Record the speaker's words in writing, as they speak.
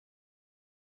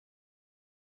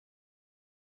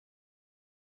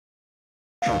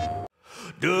When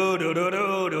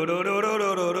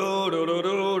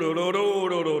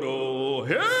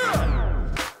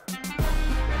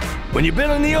you've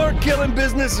been in the orc killing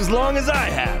business as long as I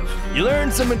have, you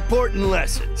learn some important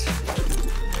lessons.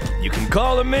 You can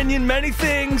call a minion many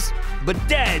things, but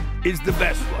dead is the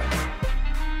best one.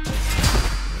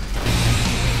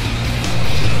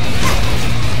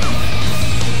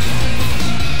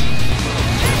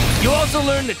 You also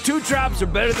learn that two traps are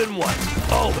better than one,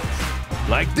 always.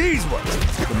 Like these ones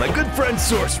that my good friend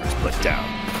Sorceress put down.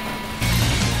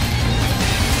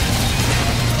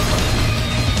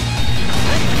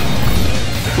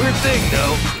 Weird thing,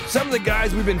 though, some of the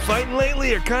guys we've been fighting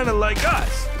lately are kind of like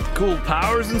us. Cool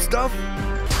powers and stuff.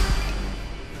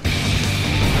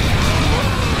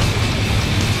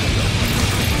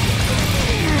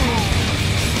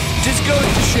 Just goes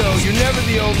to show you're never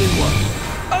the only one.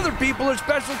 Other people are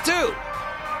special too.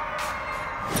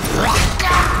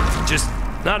 Just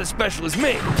not as special as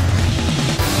me. The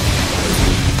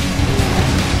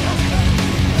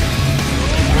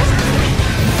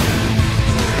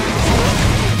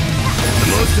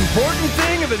most important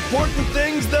thing of important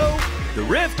things, though, the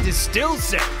rift is still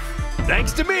safe.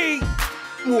 Thanks to me,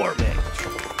 War Mage.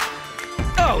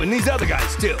 Oh, and these other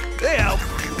guys too. They help.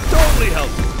 Totally help.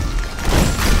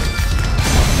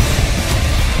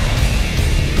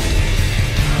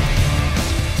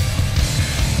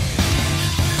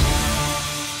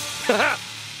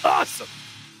 Awesome!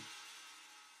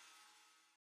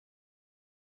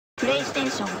 プレイステー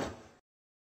ション